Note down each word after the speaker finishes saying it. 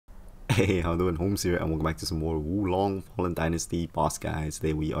Hey, how you doing? Holmes here, and welcome back to some more Wulong Fallen Dynasty boss guys.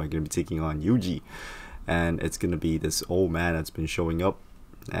 Today we are going to be taking on Yuji, and it's going to be this old man that's been showing up.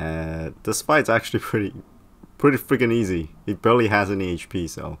 This fight's actually pretty freaking easy. He barely has any HP,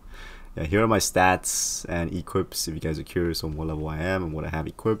 so yeah. Here are my stats and equips if you guys are curious on what level I am and what I have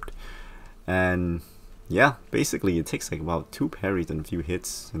equipped. And yeah, basically it takes like about 2 parries and a few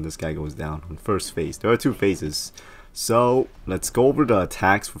hits, and this guy goes down on first phase. There are 2 phases. So let's go over the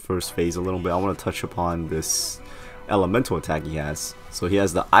attacks for first phase a little bit. I want to touch upon this elemental attack he has. So he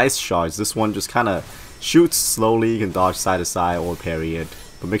has the ice shards. This one just kind of shoots slowly. You can dodge side to side or parry it,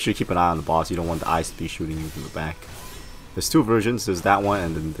 but make sure you keep an eye on the boss. You don't want the ice to be shooting you from the back. There's 2 versions. There's that one,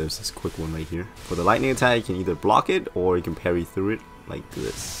 and then there's this quick one right here. For the lightning attack, you can either block it or you can parry through it like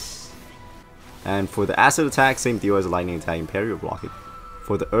this. And for the acid attack, same deal as a lightning attack. You can parry or block it.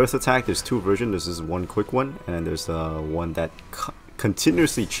 For the earth attack, there's 2 versions. There's this one quick one, and then there's one that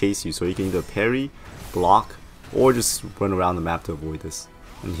continuously chases you. So you can either parry, block, or just run around the map to avoid this.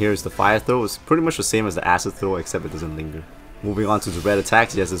 And here's the fire throw. It's pretty much the same as the acid throw, except it doesn't linger. Moving on to the red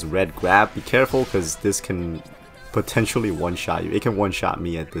attacks, he has this red grab. Be careful, because this can potentially one-shot you. It can one-shot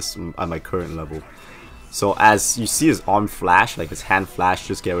me at my current level. So as you see his arm flash, like his hand flash,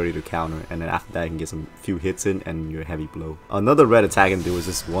 just get ready to counter, and then after that you can get some few hits in and your heavy blow. Another red attack can do is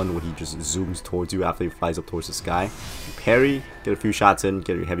this one where he just zooms towards you after he flies up towards the sky. You parry, get a few shots in,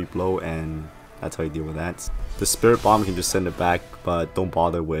 get your heavy blow, and that's how you deal with that. The spirit bomb can just send it back, but don't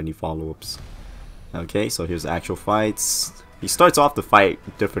bother with any follow-ups. Okay, so here's the actual fights. He starts off the fight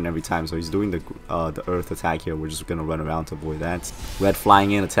different every time, so he's doing the earth attack here. We're just gonna run around to avoid that. Red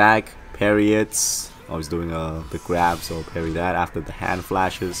flying in attack, parry it. I was doing the grab, so parry that. After the hand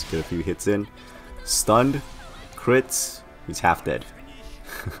flashes, get a few hits in. Stunned, crits, he's half dead.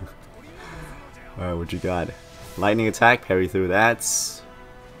 Alright, what you got? Lightning attack, parry through that.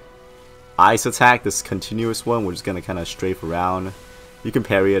 Ice attack, this continuous one, we're just gonna kind of strafe around. You can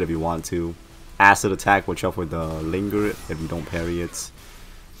parry it if you want to. Acid attack, watch out for the linger if you don't parry it.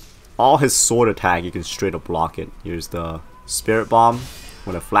 All his sword attack, you can straight up block it. Here's the spirit bomb.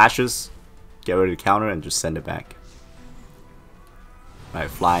 When it flashes, get ready to counter and just send it back. Alright,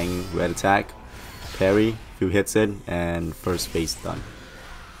 flying red attack, parry, few hits in, and first phase done.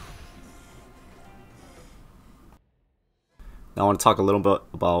 Now I want to talk a little bit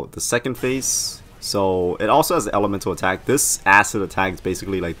about the second phase. So it also has the elemental attack. This acid attack is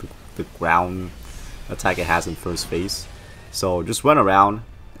basically like the ground attack it has in first phase. So just run around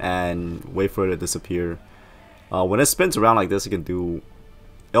and wait for it to disappear. When it spins around like this,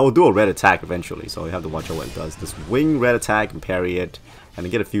 it'll do a red attack eventually, so you have to watch out what it does. This wing red attack and parry it, and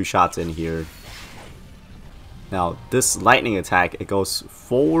then get a few shots in here. Now this lightning attack, it goes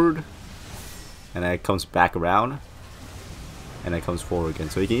forward, and then it comes back around, and then it comes forward again.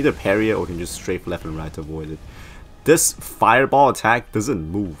 So you can either parry it or you can just strafe left and right to avoid it. This fireball attack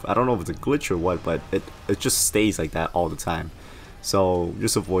doesn't move. I don't know if it's a glitch or what, but it just stays like that all the time. So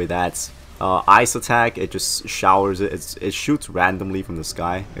just avoid that. Ice attack, it just showers it. It shoots randomly from the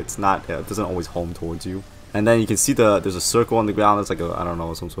sky. It doesn't always home towards you. And then you can see there's a circle on the ground. It's like I don't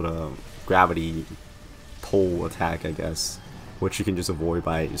know, some sort of gravity pole attack, I guess, which you can just avoid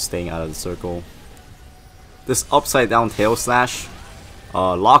by just staying out of the circle. This upside down tail slash,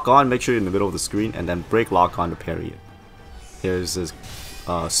 lock on, make sure you're in the middle of the screen, and then break lock on to parry it. Here's this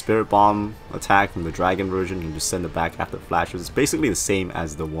spirit bomb attack from the dragon version. You can just send it back after it flashes. It's basically the same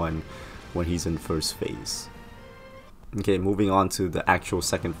as the one when he's in first phase. Okay, moving on to the actual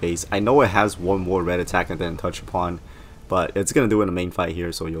second phase. I know it has one more red attack I didn't touch upon, but it's gonna do it in the main fight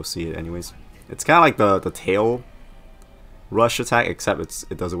here, so you'll see it anyways. It's kind of like the tail rush attack, except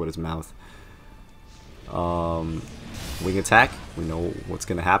it does it with its mouth. Wing attack, we know what's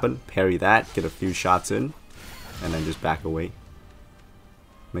gonna happen. Parry that, get a few shots in, and then just back away.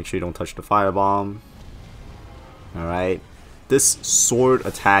 Make sure you don't touch the firebomb. Alright. This sword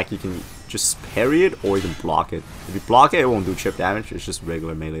attack, you can just parry it or you can block it. If you block it, it won't do chip damage. It's just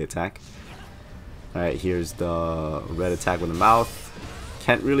regular melee attack. Alright, here's the red attack with the mouth.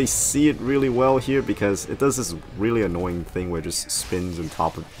 Can't really see it really well here because it does this really annoying thing where it just spins on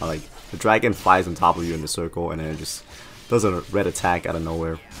top of, like, the dragon flies on top of you in the circle, and then it just does a red attack out of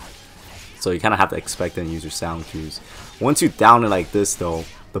nowhere. So you kind of have to expect it and use your sound cues. Once you down it like this though,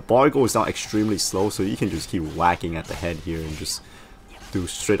 the bar goes down extremely slow, so you can just keep whacking at the head here and just do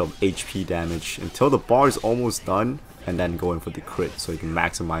straight up HP damage until the bar is almost done, and then go in for the crit so you can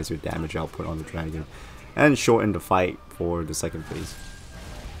maximize your damage output on the dragon and shorten the fight for the second phase.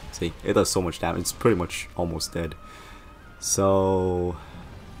 See, it does so much damage, it's pretty much almost dead. So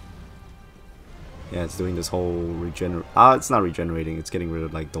Yeah, it's doing this whole it's not regenerating, it's getting rid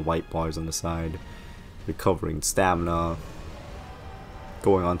of like the white bars on the side. Recovering stamina.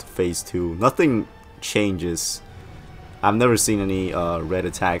 Going on to phase 2. Nothing changes. I've never seen any red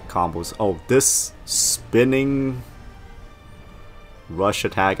attack combos. Oh, this spinning rush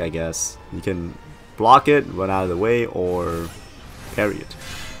attack, I guess. You can block it, run out of the way, or parry it.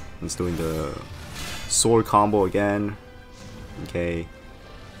 It's doing the sword combo again. Okay.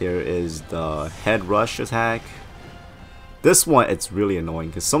 Here is the head rush attack. This one, it's really annoying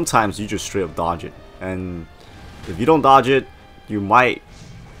because sometimes you just straight up dodge it. And if you don't dodge it, you might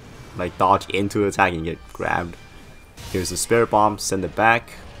like dodge into the attack and get grabbed. Here's the spirit bomb, send it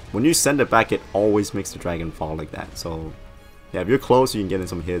back. When you send it back, it always makes the dragon fall like that. So yeah, if you're close, you can get in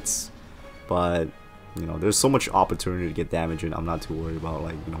some hits. But you know, there's so much opportunity to get damage in. I'm not too worried about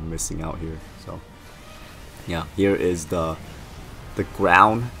like, you know, missing out here. So yeah, here is the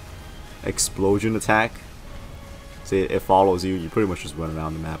ground explosion attack. See, it follows you. You pretty much just run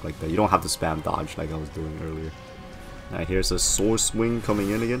around the map like that. You don't have to spam dodge like I was doing earlier. Alright, here's a sword swing coming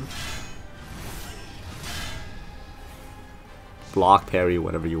in again. Block, parry,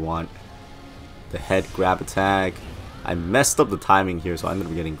 whatever you want. The head grab attack. I messed up the timing here, so I ended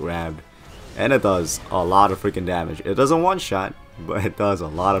up getting grabbed. And it does a lot of freaking damage. It doesn't one shot, but it does a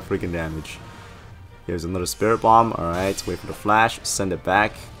lot of freaking damage. Here's another spirit bomb. Alright, wait for the flash, send it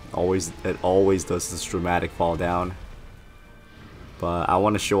back. It always does this dramatic fall down. But I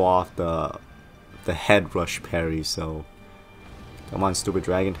want to show off the head rush parry, so come on, stupid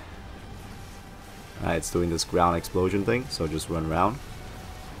dragon. Alright, it's doing this ground explosion thing, so just run around.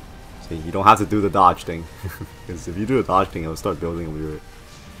 See, you don't have to do the dodge thing, because if you do the dodge thing, it'll start building up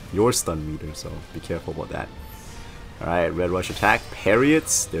your stun meter, so be careful about that. Alright, red rush attack, parry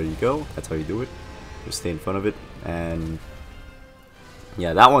it, there you go, that's how you do it. Just stay in front of it, and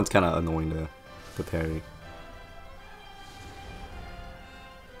yeah, that one's kind of annoying to parry.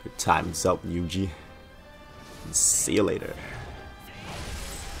 Your time's up, Yuji. See you later.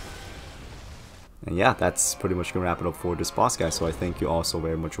 And yeah, that's pretty much gonna wrap it up for this boss guy. So I thank you all so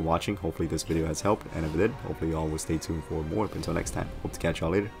very much for watching. Hopefully this video has helped, and if it did, hopefully you all will stay tuned for more. But until next time, hope to catch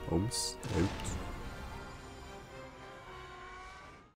y'all later. Out.